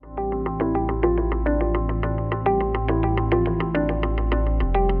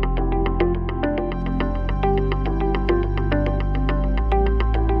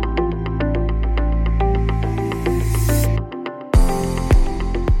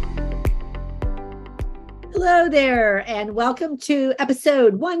Hello there, and welcome to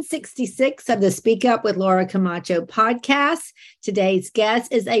episode 166 of the Speak Up with Laura Camacho podcast. Today's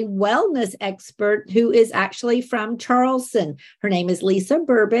guest is a wellness expert who is actually from Charleston. Her name is Lisa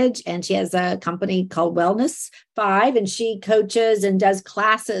Burbidge, and she has a company called Wellness 5, and she coaches and does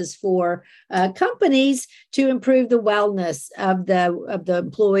classes for companies to improve the wellness of the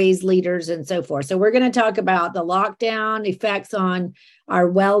employees, leaders, and so forth. So we're going to talk about the lockdown effects on our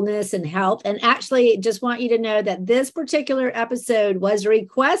wellness and health. And actually, just want you to know that this particular episode was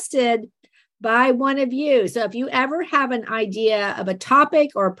requested by one of you. So if you ever have an idea of a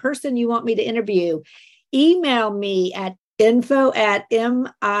topic or a person you want me to interview, email me at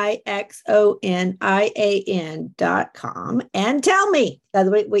info@mixonian.com and tell me.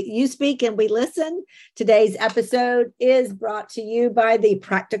 You speak and we listen. Today's episode is brought to you by the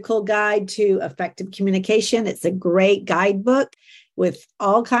Practical Guide to Effective Communication. It's a great guidebook with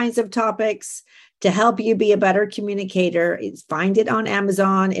all kinds of topics to help you be a better communicator. Find it on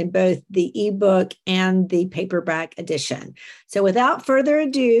Amazon in both the ebook and the paperback edition. So without further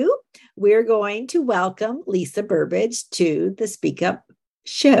ado, we're going to welcome Lisa Burbidge to the Speak Up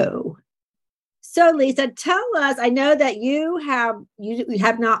show. So Lisa, tell us, I know that you have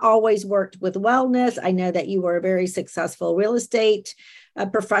not always worked with wellness. I know that you were a very successful real estate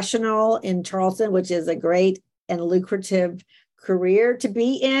professional in Charleston, which is a great and lucrative career to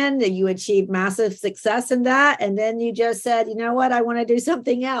be in. You achieved massive success in that. And then you just said, you know what, I want to do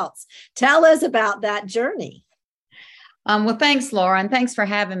something else. Tell us about that journey. Well, thanks, Laura, and thanks for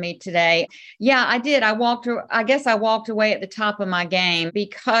having me today. Yeah, I did. I walked away at the top of my game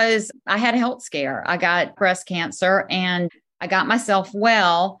because I had a health scare. I got breast cancer and I got myself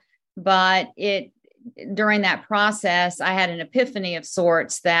well, but during that process, I had an epiphany of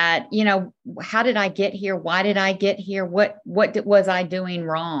sorts that, how did I get here? Why did I get here? What was I doing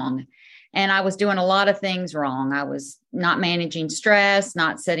wrong? And I was doing a lot of things wrong. I was not managing stress,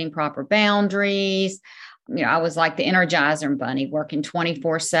 not setting proper boundaries. I was like the Energizer bunny, working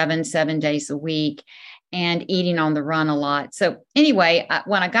 24/7, 7 days a week and eating on the run a lot. So anyway,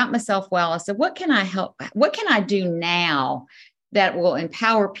 when I got myself well, I said, what can I do now that will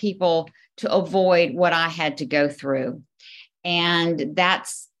empower people to avoid what I had to go through? And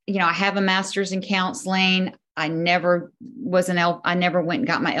that's, I have a master's in counseling. I never went and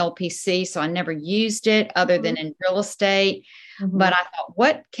got my LPC, so I never used it other than in real estate. Mm-hmm. But I thought,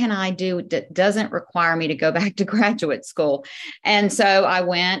 what can I do that doesn't require me to go back to graduate school? And so I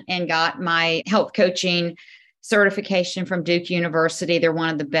went and got my health coaching certification from Duke University. They're one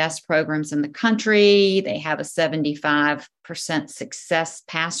of the best programs in the country. They have a 75% success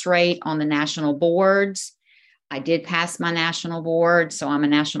pass rate on the national boards. I did pass my national board, so I'm a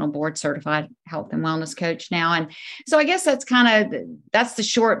national board certified health and wellness coach now. And so I guess that's the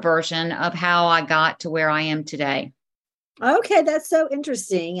short version of how I got to where I am today. Okay, that's so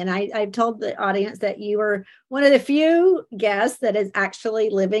interesting. And I've told the audience that you were one of the few guests that is actually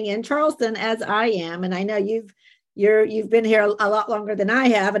living in Charleston, as I am. And I know you've been here a lot longer than I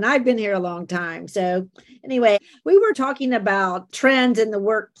have, and I've been here a long time. So anyway, we were talking about trends in the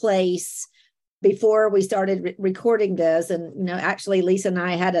workplace before we started recording this. And, actually, Lisa and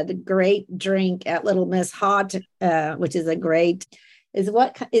I had a great drink at Little Miss Hot, which is is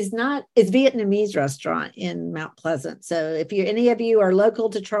Vietnamese restaurant in Mount Pleasant. So if any of you are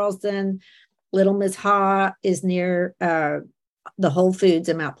local to Charleston, Little Miss Ha is near the Whole Foods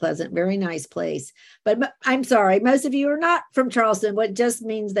in Mount Pleasant. Very nice place. But I'm sorry, most of you are not from Charleston, what just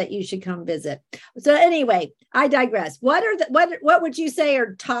means that you should come visit. So anyway, I digress. What would you say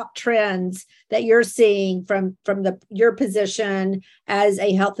are top trends that you're seeing from your position as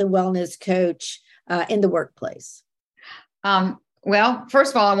a health and wellness coach in the workplace? Well,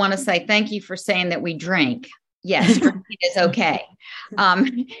 first of all, I want to say thank you for saying that we drink. Yes, drinking is okay.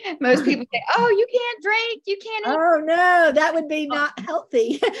 Most people say, "Oh, you can't drink. You can't eat." Oh no, that would be not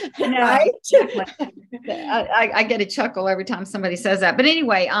healthy. Right? I get a chuckle every time somebody says that. But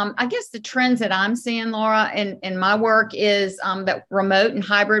anyway, I guess the trends that I'm seeing, Laura, in my work is that remote and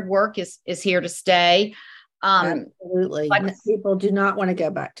hybrid work is here to stay. Absolutely. People do not want to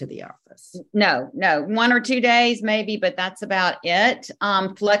go back to the office. No, 1 or 2 days maybe, but that's about it.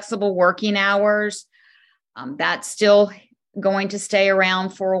 Flexible working hours. That's still going to stay around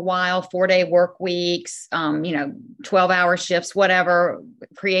for a while, 4-day work weeks, 12-hour shifts, whatever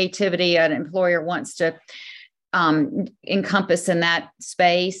creativity an employer wants to encompass in that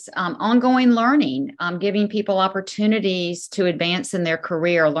space. Ongoing learning, giving people opportunities to advance in their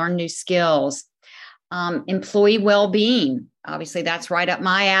career, learn new skills. Employee well-being, obviously that's right up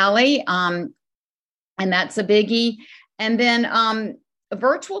my alley. And that's a biggie. And then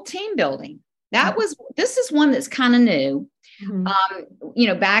virtual team building. This is one that's kind of new.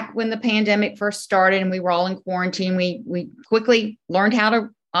 Mhm. Back when the pandemic first started and we were all in quarantine, we quickly learned how to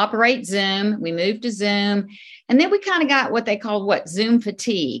operate Zoom. We moved to Zoom, and then we kind of got what they called Zoom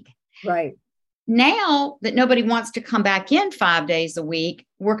fatigue. Right. Now that nobody wants to come back in 5 days a week,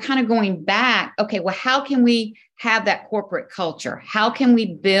 we're kind of going back. Okay, well, how can we have that corporate culture? How can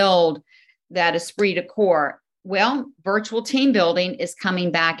we build that esprit de corps? Well, virtual team building is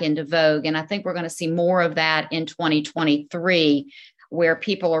coming back into vogue. And I think we're going to see more of that in 2023, where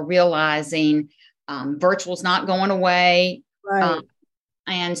people are realizing virtual is not going away. Right.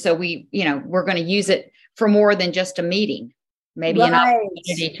 And so we're going to use it for more than just a meeting, maybe an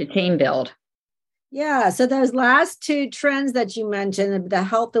opportunity to team build. Yeah. So those last two trends that you mentioned, the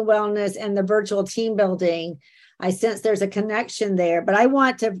health and wellness and the virtual team building, I sense there's a connection there. But I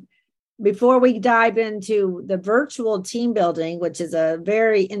want to, before we dive into the virtual team building, which is a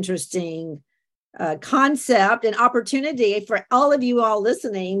very interesting concept and opportunity for all of you all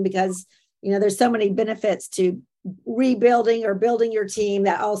listening, because, there's so many benefits to rebuilding or building your team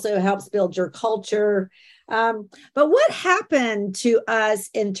that also helps build your culture. But what happened to us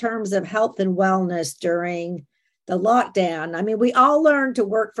in terms of health and wellness during the lockdown? I mean, we all learned to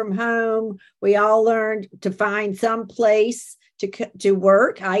work from home. We all learned to find some place to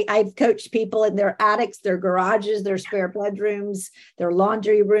work. I've coached people in their attics, their garages, their spare bedrooms, their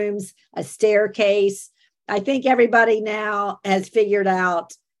laundry rooms, a staircase. I think everybody now has figured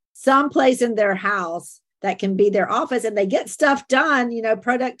out some place in their house that can be their office, and they get stuff done.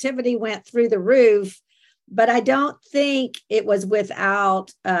 Productivity went through the roof. But I don't think it was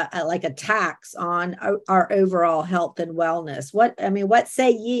without like a tax on our overall health and wellness. What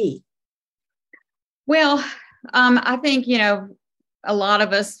say ye? Well, I think, a lot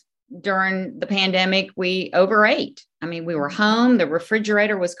of us during the pandemic, we overate. I mean, we were home, the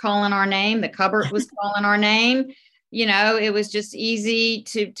refrigerator was calling our name, the cupboard was calling our name. It was just easy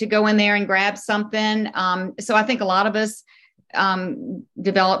to go in there and grab something. So I think a lot of us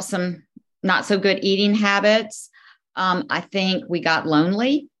developed some not so good eating habits. I think we got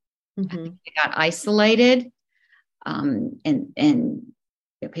lonely. Mm-hmm. I think we got isolated. And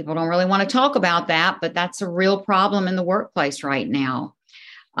people don't really want to talk about that, but that's a real problem in the workplace right now.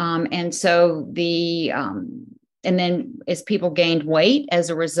 And then as people gained weight as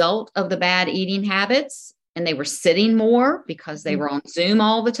a result of the bad eating habits, and they were sitting more because they were on Zoom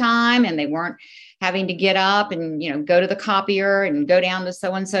all the time, and they weren't having to get up and, go to the copier and go down to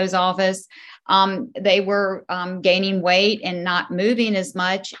so-and-so's office. They were gaining weight and not moving as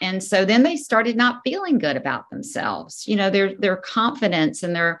much. And so then they started not feeling good about themselves. Their confidence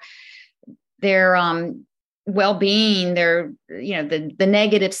and their well-being, the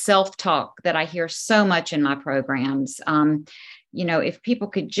negative self-talk that I hear so much in my programs. If people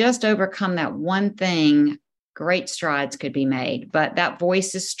could just overcome that one thing, great strides could be made. But that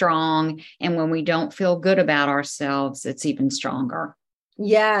voice is strong. And when we don't feel good about ourselves, it's even stronger.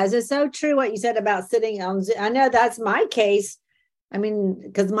 Yes, it's so true what you said about sitting on Zoom. I know that's my case. I mean,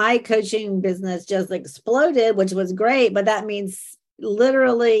 because my coaching business just exploded, which was great, but that means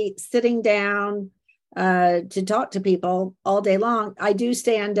literally sitting down to talk to people all day long. I do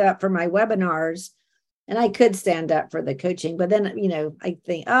stand up for my webinars, and I could stand up for the coaching, but then, I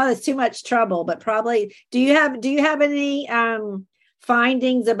think, oh, it's too much trouble. But probably, do you have any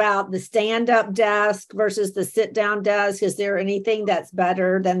findings about the stand-up desk versus the sit-down desk? Is there anything that's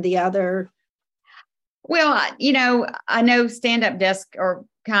better than the other? Well, I know stand-up desk are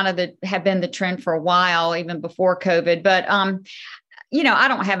kind of have been the trend for a while, even before COVID. But I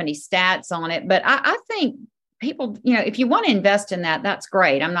don't have any stats on it. But I think people, if you want to invest in that, that's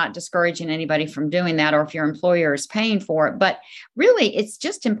great. I'm not discouraging anybody from doing that, or if your employer is paying for it. But really, it's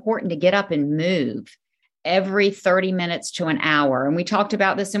just important to get up and move every 30 minutes to an hour. And we talked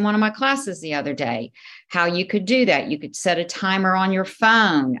about this in one of my classes the other day, how you could do that. You could set a timer on your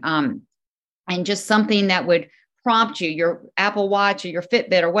phone, and just something that would prompt you, your Apple Watch or your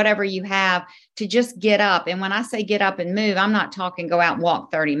Fitbit or whatever you have, to just get up. And when I say get up and move, I'm not talking go out and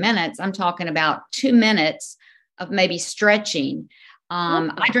walk 30 minutes. I'm talking about 2 minutes of maybe stretching.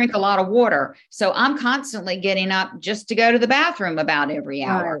 I drink a lot of water, so I'm constantly getting up just to go to the bathroom about every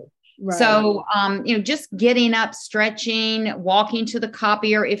hour. Right. Right. So, just getting up, stretching, walking to the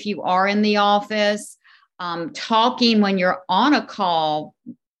copier if you are in the office, talking when you're on a call,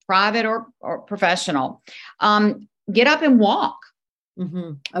 private or professional, get up and walk.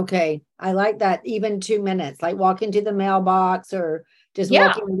 Mm-hmm. Okay. I like that. Even 2 minutes, like walking to the mailbox or just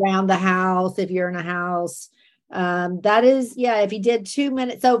walking around the house if you're in a house. That is, if you did 2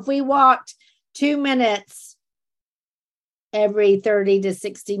 minutes. So if we walked 2 minutes every 30 to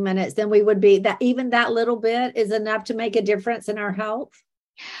 60 minutes, then we would be that even that little bit is enough to make a difference in our health.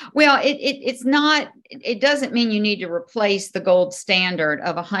 Well, it's not, it doesn't mean you need to replace the gold standard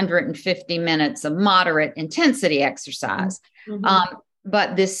of 150 minutes of moderate intensity exercise. Mm-hmm.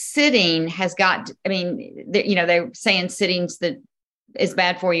 But this sitting has got, I mean, they're saying sitting's that is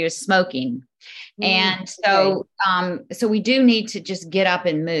bad for you is smoking. Mm-hmm. And so, so we do need to just get up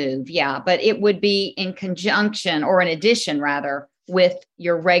and move. Yeah. But it would be in conjunction, or in addition rather, with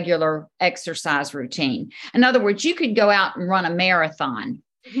your regular exercise routine. In other words, you could go out and run a marathon,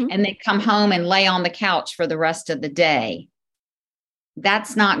 mm-hmm. and then come home and lay on the couch for the rest of the day.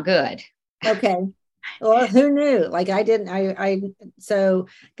 That's not good. Okay. Well, who knew? Like I didn't, so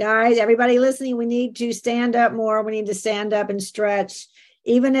guys, everybody listening, we need to stand up more. We need to stand up and stretch,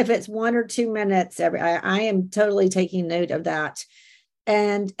 even if it's 1 or 2 minutes. I am totally taking note of that.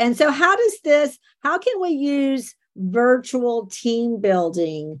 And so how can we use virtual team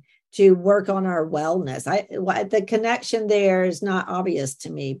building to work on our wellness? The connection there is not obvious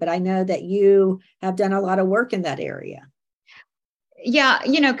to me, but I know that you have done a lot of work in that area. Yeah.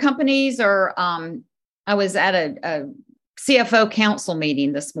 Companies are, I was at a CFO council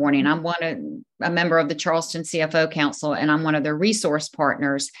meeting this morning. I'm a member of the Charleston CFO Council, and I'm one of their resource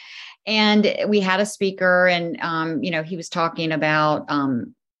partners. And we had a speaker, and, he was talking about,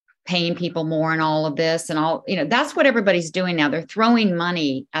 paying people more and all of this and all, that's what everybody's doing now. They're throwing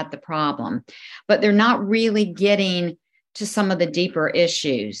money at the problem, but they're not really getting to some of the deeper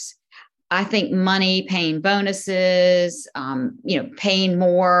issues. I think money, paying bonuses, paying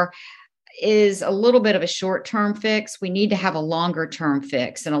more is a little bit of a short-term fix. We need to have a longer-term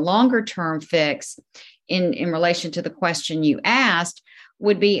fix, and a longer-term fix in relation to the question you asked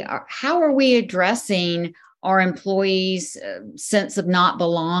would be, how are we addressing our employees' sense of not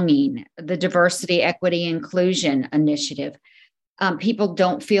belonging, the diversity, equity, inclusion initiative? People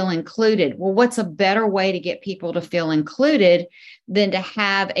don't feel included. Well, what's a better way to get people to feel included than to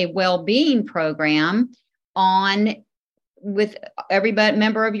have a well-being program with every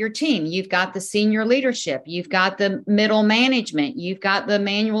member of your team? You've got the senior leadership, you've got the middle management, you've got the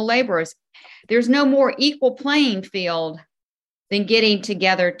manual laborers. There's no more equal playing field than getting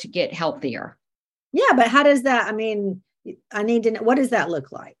together to get healthier. Yeah, but how does that, I need to know, what does that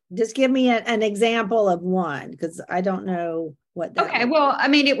look like? Just give me an example of one, because I don't know what that. Okay, well,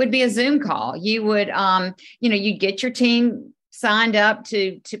 it would be a Zoom call. You would, you'd get your team signed up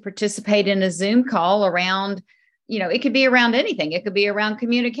to participate in a Zoom call around, it could be around anything. It could be around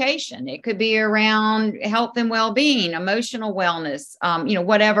communication. It could be around health and well-being, emotional wellness,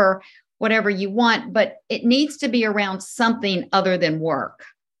 whatever you want, but it needs to be around something other than work.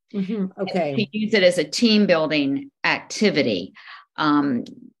 Mm-hmm. Okay. To use it as a team building activity.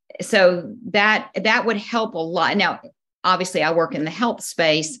 So that would help a lot. Now, obviously I work in the health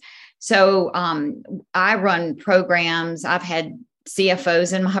space. So I run programs. I've had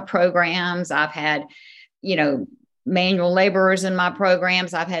CFOs in my programs. I've had, manual laborers in my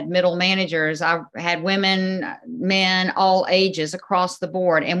programs. I've had middle managers. I've had women, men, all ages across the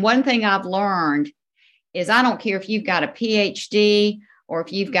board. And one thing I've learned is I don't care if you've got a PhD or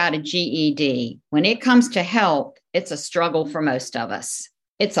if you've got a GED. When it comes to health, it's a struggle for most of us.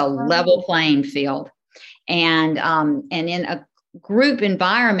 It's a level playing field. And in a group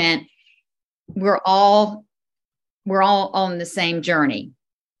environment, we're all on the same journey.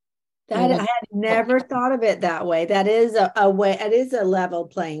 I had never thought of it that way. That is a way, it is a level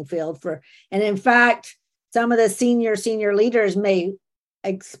playing field and in fact, some of the senior leaders may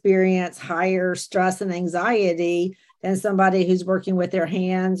experience higher stress and anxiety than somebody who's working with their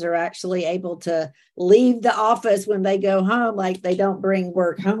hands or actually able to leave the office when they go home, like they don't bring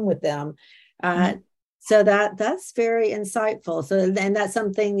work home with them. So that's very insightful. So then that's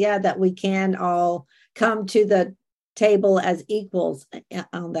something, that we can all come to the table as equals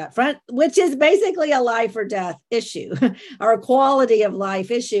on that front, which is basically a life or death issue or a quality of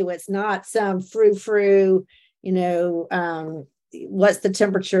life issue. It's not some frou-frou, what's the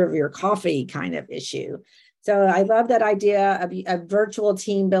temperature of your coffee kind of issue. So I love that idea of virtual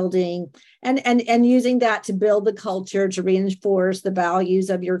team building and using that to build the culture, to reinforce the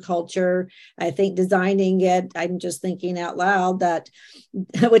values of your culture. I think designing it, I'm just thinking out loud that,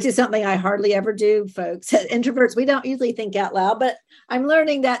 which is something I hardly ever do, folks. Introverts, we don't usually think out loud, but I'm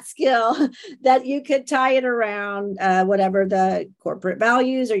learning that skill that you could tie it around whatever the corporate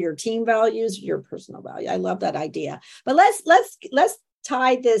values or your team values, your personal value. I love that idea. But let's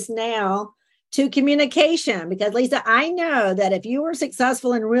tie this now to communication, because Lisa, I know that if you were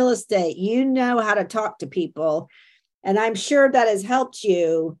successful in real estate, you know how to talk to people. And I'm sure that has helped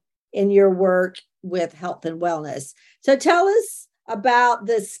you in your work with health and wellness. So tell us about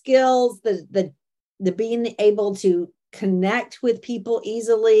the skills, the being able to connect with people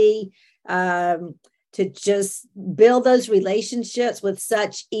easily, to just build those relationships with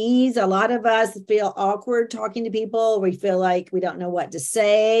such ease. A lot of us feel awkward talking to people. We feel like we don't know what to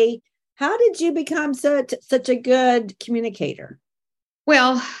say. How did you become such a good communicator?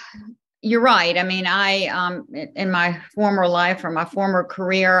 Well, you're right. I mean, in my former life or my former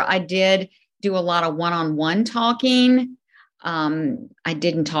career, I did do a lot of one-on-one talking. I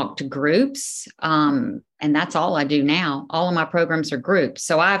didn't talk to groups. And that's all I do now. All of my programs are groups.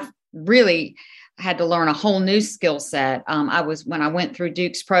 So I've really had to learn a whole new skill set. When I went through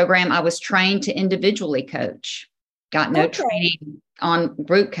Duke's program, I was trained to individually coach, got no training on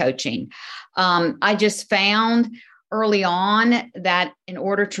group coaching. I just found early on that in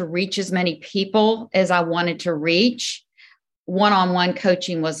order to reach as many people as I wanted to reach, one-on-one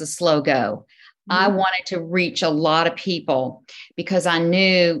coaching was a slow go. I wanted to reach a lot of people because I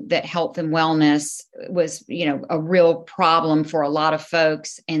knew that health and wellness was, a real problem for a lot of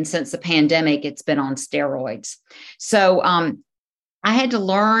folks. And since the pandemic, it's been on steroids. So I had to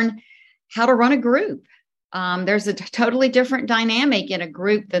learn how to run a group. There's a totally different dynamic in a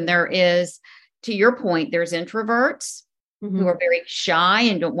group than there is, to your point, there's introverts who are very shy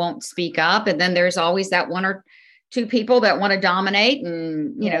and won't speak up. And then there's always that one or two people that want to dominate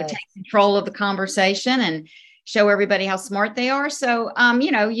and, take control of the conversation and show everybody how smart they are. So,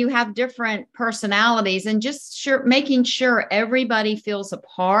 you have different personalities, and just making sure everybody feels a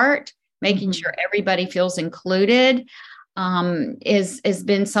part, making sure everybody feels included, has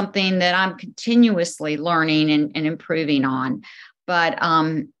been something that I'm continuously learning and improving on. But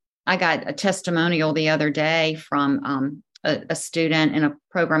I got a testimonial the other day from a student in a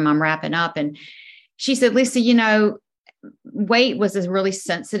program I'm wrapping up, and she said, Lisa, weight was a really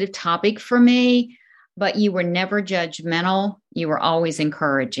sensitive topic for me, but you were never judgmental. You were always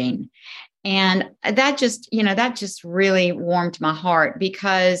encouraging. And that just really warmed my heart,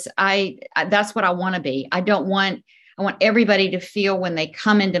 because that's what I want to be. I want everybody to feel when they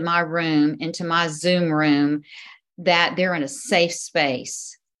come into my room, into my Zoom room, that they're in a safe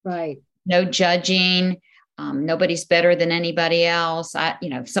space. Right. No judging. Nobody's better than anybody else.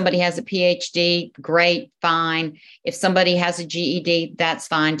 If somebody has a PhD, great, fine. If somebody has a GED, that's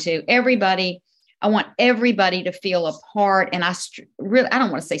fine too. I want everybody to feel a part. And I don't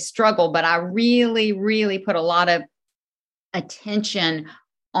want to say struggle, but I really, really put a lot of attention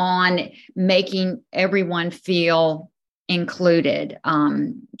on making everyone feel included.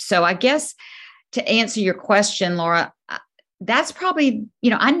 So I guess to answer your question, Laura, that's probably,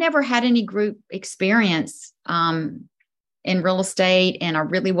 I never had any group experience in real estate, and I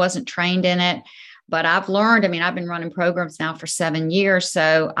really wasn't trained in it. But I've learned, I've been running programs now for 7 years.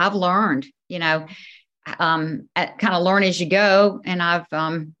 So I've learned, kind of learn as you go. And I've,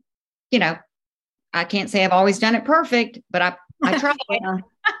 I can't say I've always done it perfect, but I try.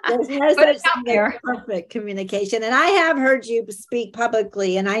 There's no such thing as perfect communication. And I have heard you speak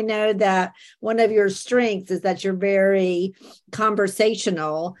publicly, and I know that one of your strengths is that you're very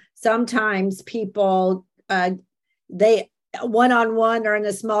conversational. Sometimes people, they one-on-one or in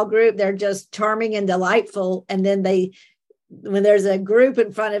a small group, they're just charming and delightful. And then when there's a group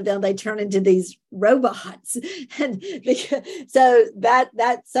in front of them, they turn into these robots. And so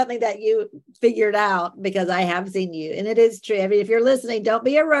that's something that you figured out, because I have seen you, and it is true. If you're listening, don't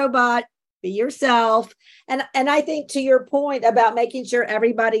be a robot, be yourself. And I think, to your point about making sure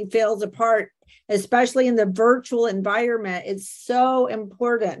everybody feels a part, especially in the virtual environment, is so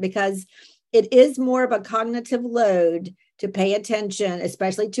important, because it is more of a cognitive load to pay attention,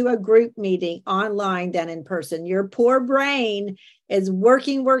 especially to a group meeting online, than in person. Your poor brain is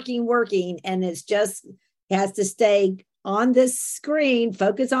working, and it's just has to stay on this screen,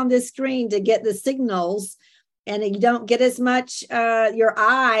 focus on this screen to get the signals. And you don't get as much, your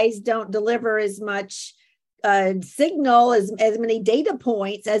eyes don't deliver as much signal, as many data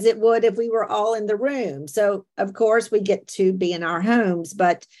points as it would if we were all in the room. So of course we get to be in our homes,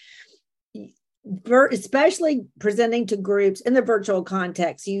 but especially presenting to groups in the virtual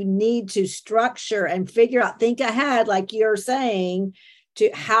context, you need to structure and figure out, think ahead, like you're saying, to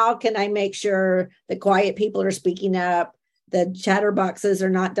how can I make sure the quiet people are speaking up, the chatterboxes are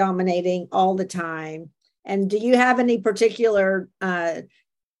not dominating all the time. And do you have any particular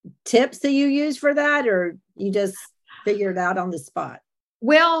tips that you use for that, or you just figure it out on the spot?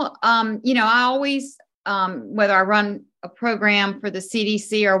 Well, I always, whether I run a program for the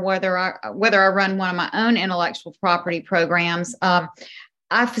CDC or whether I run one of my own intellectual property programs,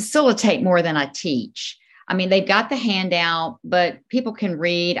 I facilitate more than I teach. I mean, they've got the handout, but people can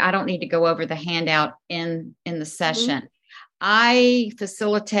read. I don't need to go over the handout in the session. I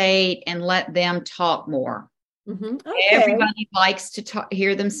facilitate and let them talk more. Okay. Everybody likes to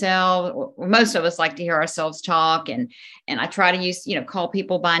hear themselves, or most of us like to hear ourselves talk. And I try to use, call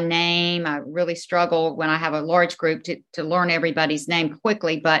people by name. I really struggle when I have a large group to learn everybody's name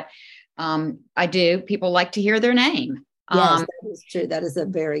quickly, but I do. People like to hear their name. Yes, that is true. That is a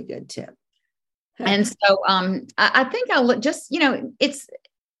very good tip. And so I think I'll just, it's,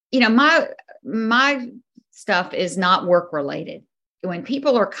 my stuff is not work related. When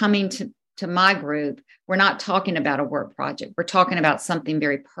people are coming to my group, we're not talking about a work project. We're talking about something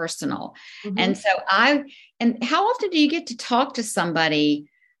very personal. And so and how often do you get to talk to somebody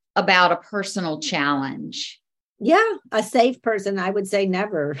about a personal challenge? Yeah, a safe person, I would say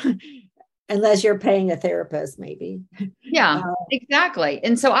never, unless you're paying a therapist, maybe. Yeah, exactly.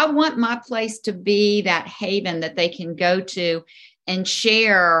 And so I want my place to be that haven that they can go to and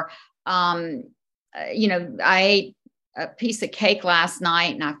share. I ate a piece of cake last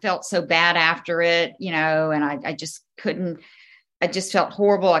night and I felt so bad after it, and I just couldn't, I just felt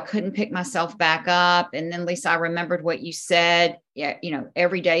horrible. I couldn't pick myself back up. And then, Lisa, I remembered what you said. Yeah,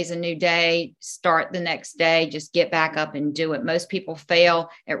 every day's a new day. Start the next day. Just get back up and do it. Most people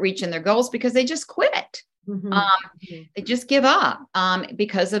fail at reaching their goals because they just quit. They just give up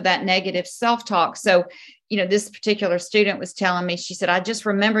because of that negative self-talk. So, this particular student was telling me, she said, I just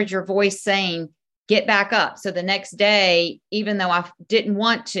remembered your voice saying, get back up. So the next day, even though I didn't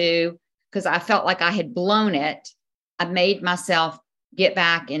want to, because I felt like I had blown it, I made myself get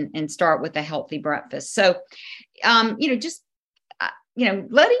back and start with a healthy breakfast. So, just,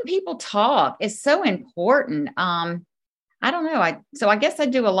 letting people talk is so important. I don't know. So I guess I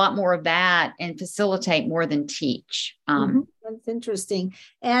do a lot more of that and facilitate more than teach. That's interesting.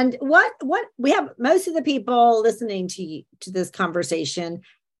 And what we have, most of the people listening to this conversation,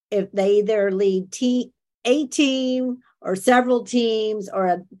 if they either lead a team or several teams,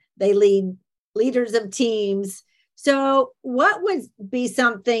 or they lead leaders of teams. So what would be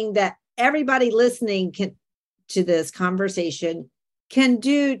something that everybody listening to this conversation can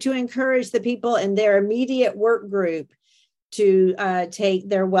do to encourage the people in their immediate work group to take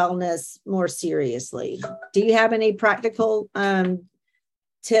their wellness more seriously? Do you have any practical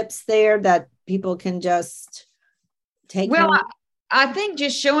tips there that people can just take home? I think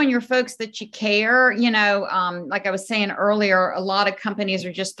just showing your folks that you care, like I was saying earlier, a lot of companies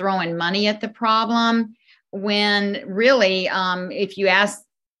are just throwing money at the problem when really, if you ask,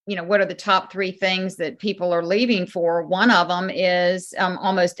 what are the top 3 things that people are leaving for? One of them is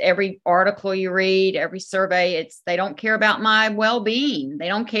almost every article you read, every survey, they don't care about my well-being. They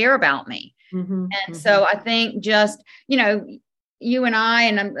don't care about me. So I think just, you and I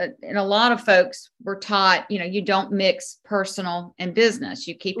and a lot of folks were taught, you don't mix personal and business.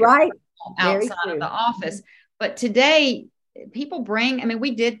 You keep your outside of the office. But today, people bring,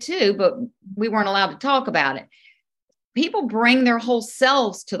 we did too, but we weren't allowed to talk about it. People bring their whole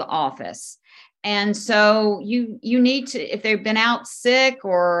selves to the office. And so you need to, if they've been out sick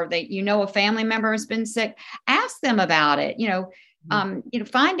or a family member has been sick, ask them about it.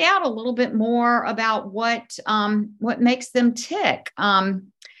 Find out a little bit more about what makes them tick.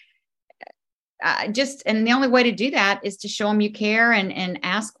 And the only way to do that is to show them you care and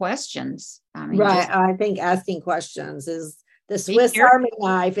ask questions. I think asking questions is the Swiss Army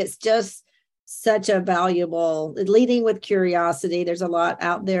knife. It's just such a valuable, leading with curiosity. There's a lot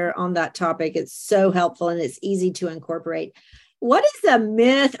out there on that topic. It's so helpful and it's easy to incorporate. What is a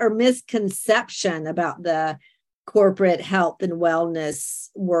myth or misconception about the corporate health and wellness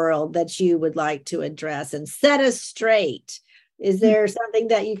world that you would like to address and set us straight? Is there something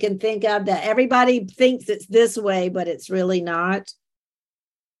that you can think of that everybody thinks it's this way, but it's really not?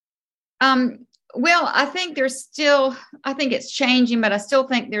 Well, I think it's changing, but I still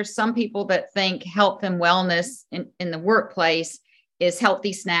think there's some people that think health and wellness in the workplace is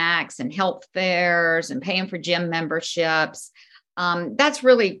healthy snacks and health fairs and paying for gym memberships. That's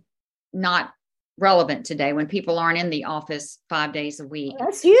really not relevant today when people aren't in the office 5 days a week.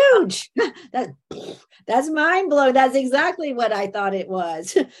 That's huge. That's mind blowing. That's exactly what I thought it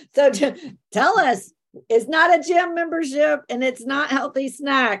was. So tell us, it's not a gym membership and it's not healthy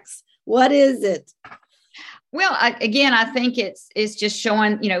snacks. What is it? Well, I think it's just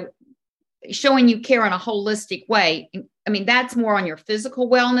showing you care in a holistic way. That's more on your physical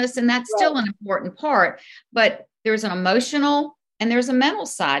wellness, and that's still an important part. But there's an emotional and there's a mental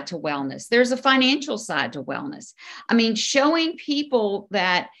side to wellness. There's a financial side to wellness. Showing people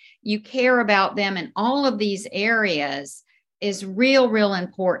that you care about them in all of these areas is real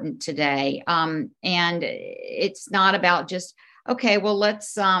important today. And it's not about just, okay, well,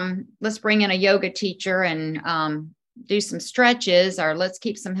 let's bring in a yoga teacher and do some stretches, or let's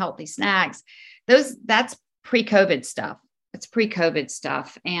keep some healthy snacks. That's pre-COVID stuff. It's pre-COVID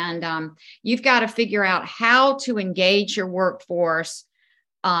stuff. And you've got to figure out how to engage your workforce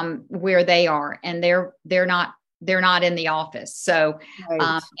where they are, and they're not in the office. So,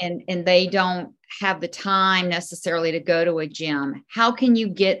 Right. And they don't have the time necessarily to go to a gym. How can you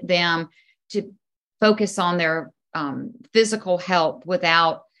get them to focus on their physical health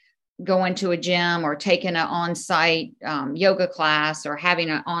without going to a gym or taking an on-site yoga class or having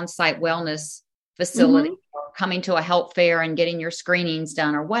an on-site wellness facility, or coming to a health fair and getting your screenings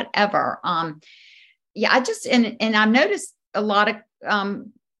done or whatever. Yeah, and I've noticed a lot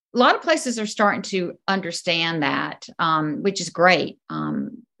of places are starting to understand that, which is great.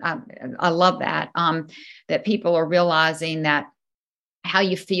 I love that, that people are realizing that how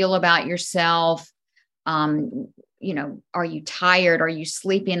you feel about yourself, are you tired? Are you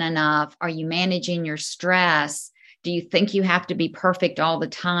sleeping enough? Are you managing your stress? Do you think you have to be perfect all the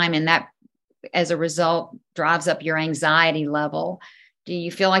time? And that, as a result, drives up your anxiety level. Do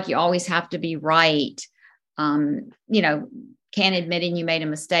you feel like you always have to be right? Can't admitting you made a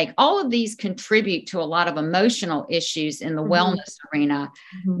mistake. All of these contribute to a lot of emotional issues in the wellness arena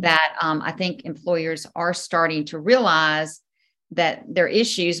that I think employers are starting to realize that they're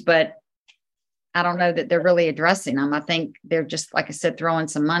issues, but I don't know that they're really addressing them. I think they're just, like I said, throwing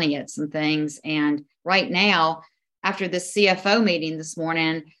some money at some things. And right now, after this CFO meeting this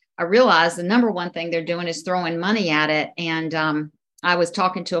morning, I realized the number one thing they're doing is throwing money at it. And I was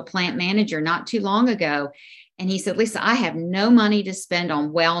talking to a plant manager not too long ago, and he said, Lisa, I have no money to spend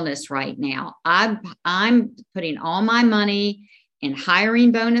on wellness right now. I'm putting all my money in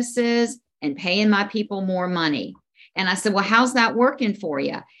hiring bonuses and paying my people more money. And I said, well, how's that working for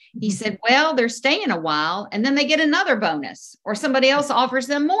you? He said, well, they're staying a while and then they get another bonus, or somebody else offers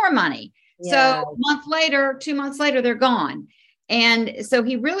them more money. Yeah. So a month later, 2 months later, they're gone. And so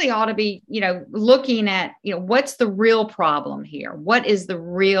he really ought to be, looking at, what's the real problem here? What is the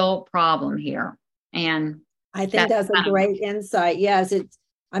real problem here? And I think that's a great insight. Yes.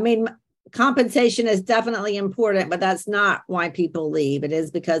 Compensation is definitely important, but that's not why people leave. It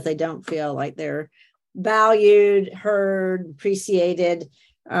is because they don't feel like they're valued, heard, appreciated.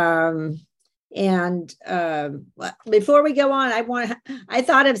 Before we go on, I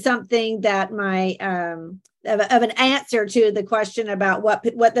thought of something that of an answer to the question about what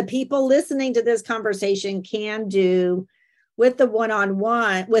the people listening to this conversation can do with the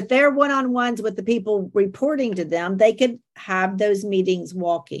one-on-one, with their one-on-ones with the people reporting to them. They could have those meetings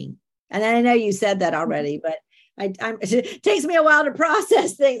walking. And I know you said that already, but it takes me a while to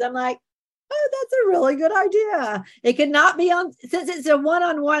process things. I'm like, oh, that's a really good idea. It could not be since it's a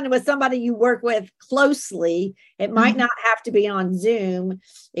one-on-one with somebody you work with closely, it might not have to be on Zoom.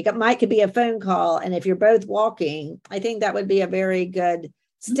 Could be a phone call. And if you're both walking, I think that would be a very good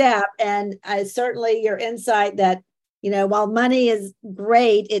step. And certainly your insight that, while money is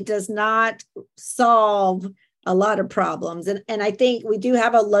great, it does not solve a lot of problems. And I think we do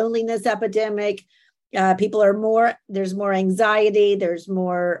have a loneliness epidemic. People are there's more anxiety, there's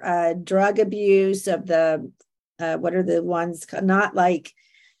more drug abuse of the, what are the ones, not like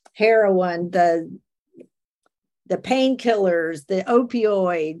heroin, the painkillers, the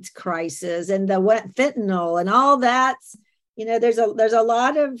opioid crisis, and the fentanyl and all that. There's a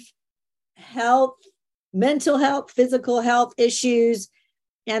lot of health, mental health, physical health issues.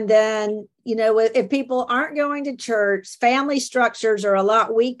 And then, if people aren't going to church, family structures are a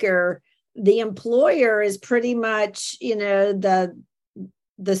lot weaker. The employer is pretty much, the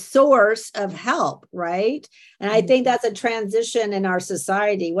source of help, right? And I think that's a transition in our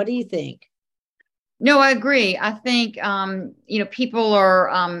society. What do you think? No, I agree. I think, people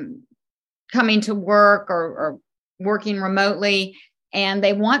are coming to work or working remotely, and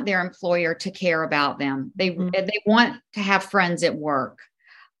they want their employer to care about them. They want to have friends at work.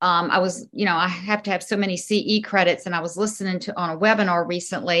 I have to have so many CE credits, and I was listening on a webinar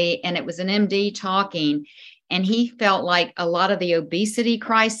recently, and it was an MD talking, and he felt like a lot of the obesity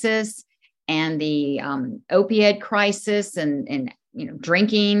crisis and the opioid crisis and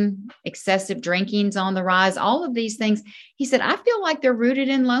excessive drinking's on the rise, all of these things. He said, I feel like they're rooted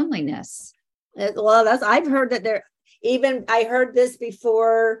in loneliness. Well, I've heard that I heard this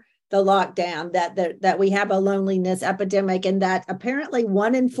before the lockdown, that we have a loneliness epidemic, and that apparently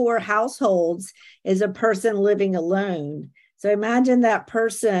 1 in 4 households is a person living alone. So imagine that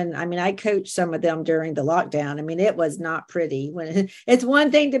person. I mean, I coached some of them during the lockdown. I mean, it was not pretty. When it's one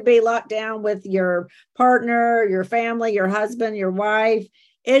thing to be locked down with your partner, your family, your husband, your wife.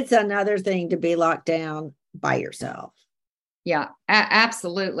 It's another thing to be locked down by yourself. Yeah,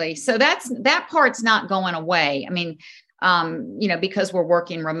 absolutely. So that part's not going away. I mean, because we're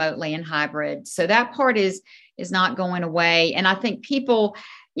working remotely and hybrid. So that part is not going away. And I think people,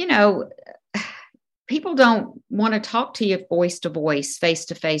 you know, people don't want to talk to you voice to voice, face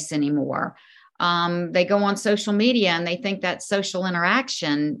to face anymore. They go on social media and they think that's social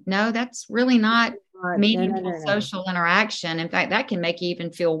interaction. No, that's really not meaningful social interaction. In fact, that can make you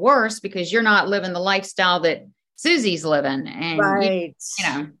even feel worse because you're not living the lifestyle that Susie's living. And right.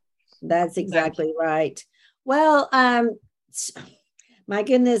 That's exactly right. Well, my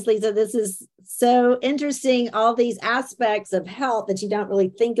goodness, Lisa, this is so interesting. All these aspects of health that you don't really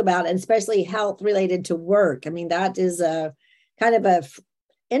think about, and especially health related to work. I mean, that is a kind of a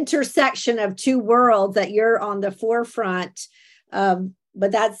intersection of two worlds that you're on the forefront.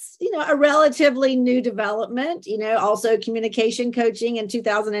 But that's, a relatively new development, also communication coaching in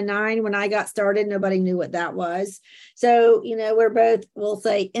 2009. When I got started, nobody knew what that was. So, we're both, we'll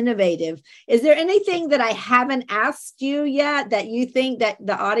say, innovative. Is there anything that I haven't asked you yet that you think that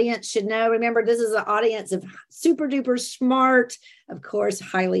the audience should know? Remember, this is an audience of super duper smart, of course,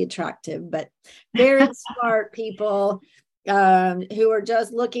 highly attractive, but very smart people who are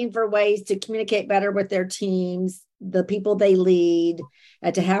just looking for ways to communicate better with their teams, the people they lead,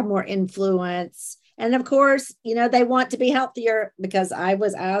 to have more influence. And of course, they want to be healthier, because I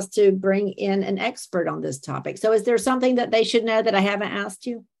was asked to bring in an expert on this topic. So is there something that they should know that I haven't asked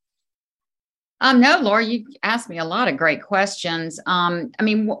you? No, Laura, you asked me a lot of great questions.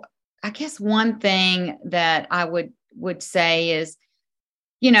 I guess one thing that I would say is,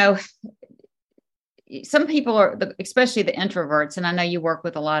 some people are, especially the introverts, and I know you work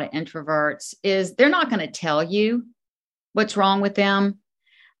with a lot of introverts, is they're not going to tell you what's wrong with them.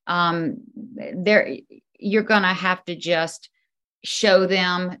 You're going to have to just show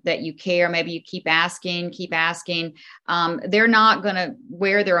them that you care. Maybe you keep asking. They're not going to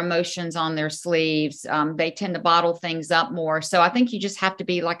wear their emotions on their sleeves. They tend to bottle things up more. So I think you just have to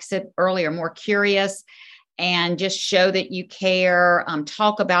be, like I said earlier, more curious and just show that you care.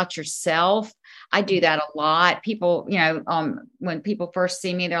 Talk about yourself. I do that a lot. People, when people first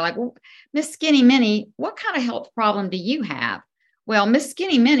see me, they're like, well, Miss Skinny Minnie, what kind of health problem do you have? Well, Miss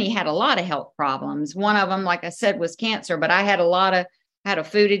Skinny Minnie had a lot of health problems. One of them, like I said, was cancer, but I had a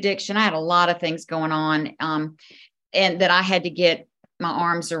food addiction. I had a lot of things going on, and that I had to get my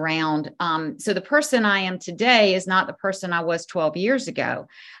arms around. So the person I am today is not the person I was 12 years ago,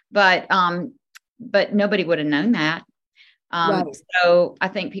 but nobody would have known that. Right. So I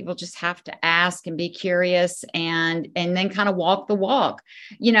think people just have to ask and be curious, and then kind of walk the walk.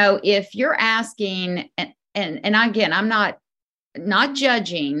 If you're asking, and again, I'm not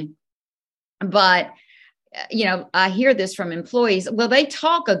judging, but I hear this from employees. Well, they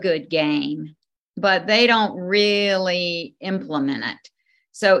talk a good game, but they don't really implement it.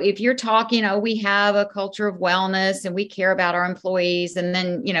 So if you're talking, we have a culture of wellness and we care about our employees, and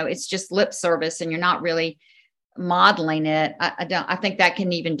then, it's just lip service and you're not really modeling it, I think that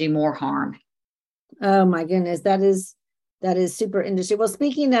can even do more harm. Oh my goodness, that is super interesting. Well,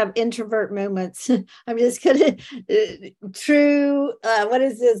 speaking of introvert moments, I'm just gonna true. What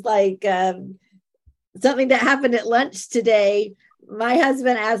is this, like something that happened at lunch today? My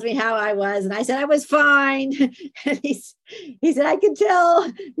husband asked me how I was, and I said I was fine. And he said, I can tell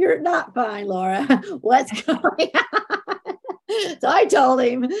you're not fine, Laura. What's going on? So I told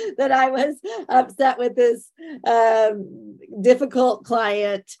him that I was upset with this difficult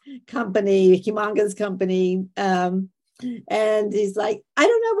client company, humongous company. And he's like, I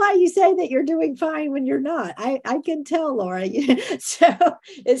don't know why you say that you're doing fine when you're not. I can tell, Laura. So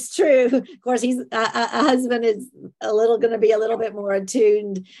it's true. Of course, he's a husband is going to be a little bit more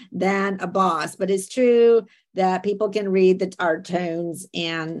attuned than a boss, but it's true that people can read our tones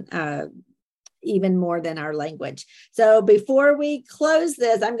and even more than our language. So before we close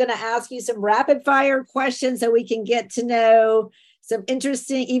this, I'm going to ask you some rapid fire questions so we can get to know some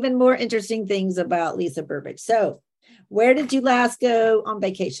even more interesting things about Lisa Burbidge. So where did you last go on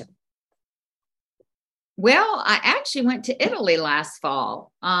vacation? Well, I actually went to Italy last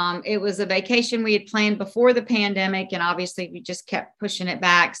fall. It was a vacation we had planned before the pandemic, and obviously we just kept pushing it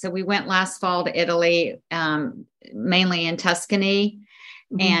back. So we went last fall to Italy, mainly in Tuscany.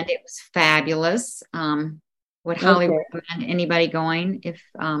 Mm-hmm. And it was fabulous. Would highly recommend anybody going if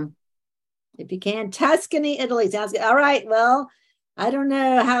you can. Tuscany, Italy sounds good. All right. Well, I don't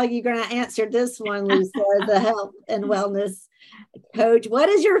know how you're going to answer this one, Lisa, the health and wellness Coach, what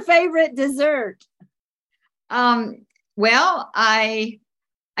is your favorite dessert? Well, I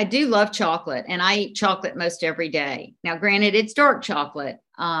do love chocolate, and I eat chocolate most every day. Now, granted, it's dark chocolate,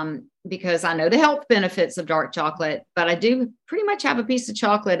 because I know the health benefits of dark chocolate, but I do pretty much have a piece of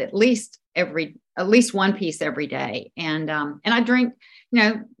chocolate at least one piece every day. And I drink,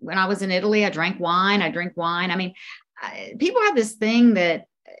 when I was in Italy, I drank wine. I drink wine. I mean, people have this thing that,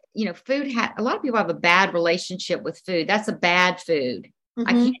 a lot of people have a bad relationship with food. That's a bad food. Mm-hmm.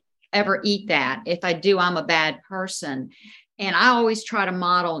 I can't ever eat that. If I do, I'm a bad person. And I always try to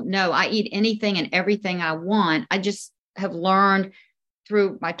model, no, I eat anything and everything I want. I just have learned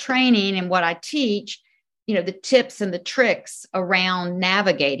through my training and what I teach, the tips and the tricks around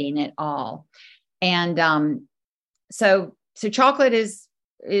navigating it all. And so chocolate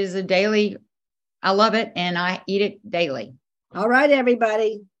is a daily, I love it, and I eat it daily. All right,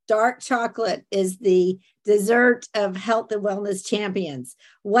 everybody. Dark chocolate is the dessert of health and wellness champions.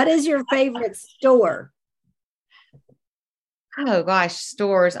 What is your favorite store? Oh gosh,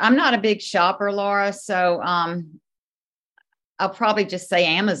 stores. I'm not a big shopper, Laura. So I'll probably just say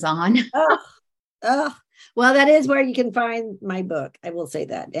Amazon. Well, that is where you can find my book. I will say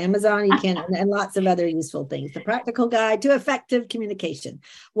that. Amazon, you can, and lots of other useful things. The Practical Guide to Effective Communication.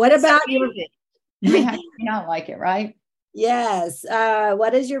 What about your... How do you not like it, right? Yes.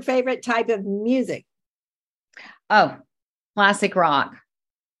 What is your favorite type of music? Oh, classic rock.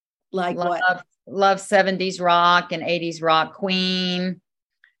 Like what? Love 70s rock and 80s rock. Queen,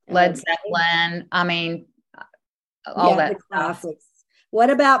 Led Zeppelin. I mean, all that. The classics. What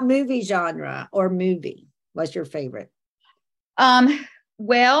about movie genre or movie? What's your favorite?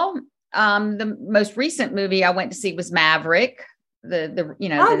 Well, the most recent movie I went to see was Maverick. That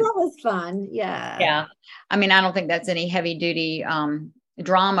was fun. Yeah. I mean, I don't think that's any heavy duty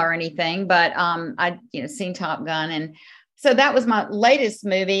drama or anything, but I seen Top Gun, and so that was my latest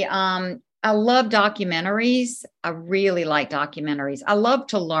movie. I love documentaries. I really like documentaries. I love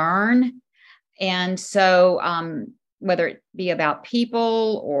to learn, and so whether it be about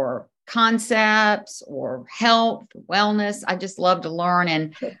people or concepts or health, wellness, I just love to learn,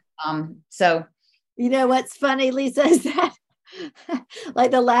 and so. What's funny, Lisa, is that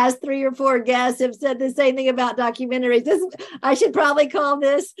like the last 3 or 4 guests have said the same thing about documentaries. I should probably call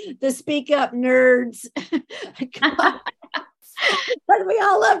this the Speak Up Nerds. But we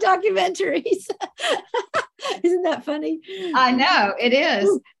all love documentaries. Isn't that funny? I know, it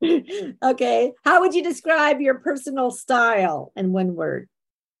is. Okay. How would you describe your personal style in one word?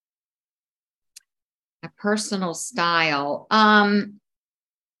 A personal style. I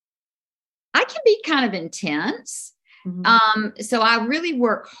can be kind of intense. Mm-hmm. So I really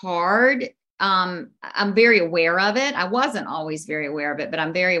work hard. I'm very aware of it. I wasn't always very aware of it, but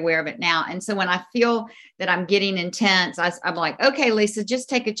I'm very aware of it now. And so when I feel that I'm getting intense, I'm like, okay, Lisa, just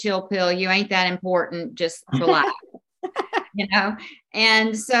take a chill pill. You ain't that important. Just relax,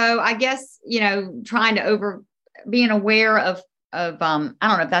 And so I guess, trying to being aware of I don't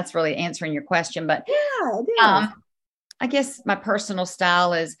know if that's really answering your question, but yeah, it is. I guess my personal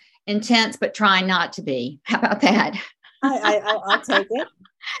style is intense, but trying not to be. How about that? I'll take it.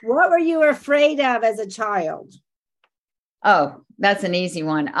 What were you afraid of as a child? Oh, that's an easy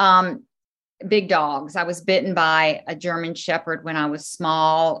one. Big dogs. I was bitten by a German Shepherd when I was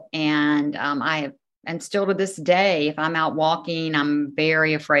small, and and still to this day, if I'm out walking, I'm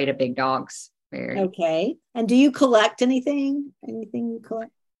very afraid of big dogs. Very. Okay. And do you collect anything? Anything you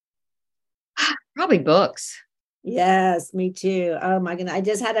collect? Probably books. Yes, me too. Oh my goodness. I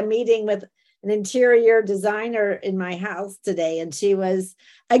just had a meeting with an interior designer in my house today, and she was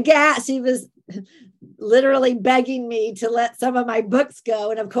aghast. She was literally begging me to let some of my books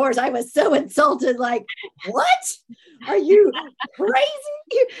go. And of course, I was so insulted, like, what? Are you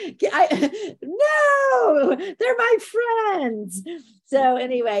crazy? No, they're my friends. So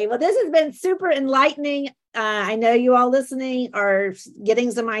anyway, well, this has been super enlightening. I know you all listening are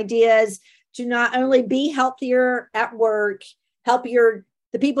getting some ideas to not only be healthier at work, help the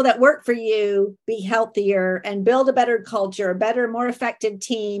people that work for you be healthier and build a better culture, a better, more effective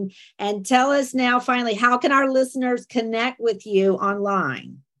team. And tell us now, finally, how can our listeners connect with you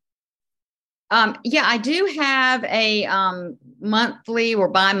online? Yeah, I do have a monthly or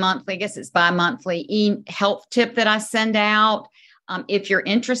bi-monthly, I guess it's bi-monthly health tip that I send out. If you're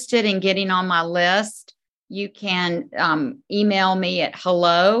interested in getting on my list, you can email me at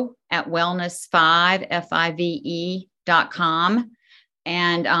hello@wellness5five.com.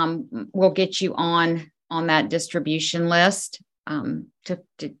 And we'll get you on that distribution list.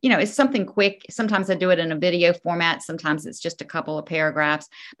 it's something quick. Sometimes I do it in a video format. Sometimes it's just a couple of paragraphs,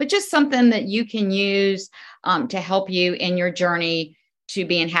 but just something that you can use to help you in your journey to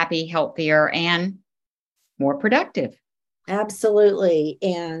being happy, healthier, and more productive. Absolutely.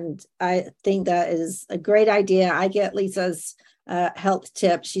 And I think that is a great idea. I get Lisa's health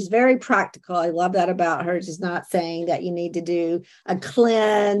tips. She's very practical. I love that about her. She's not saying that you need to do a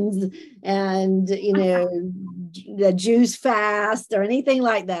cleanse and, the juice fast or anything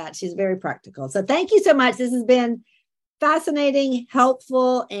like that. She's very practical. So thank you so much. This has been fascinating,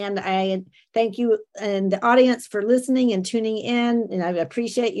 helpful, and I thank you and the audience for listening and tuning in. And I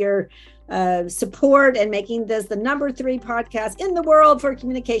appreciate your support and making this the number 3 podcast in the world for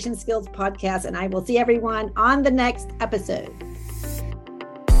communication skills podcast. And I will see everyone on the next episode.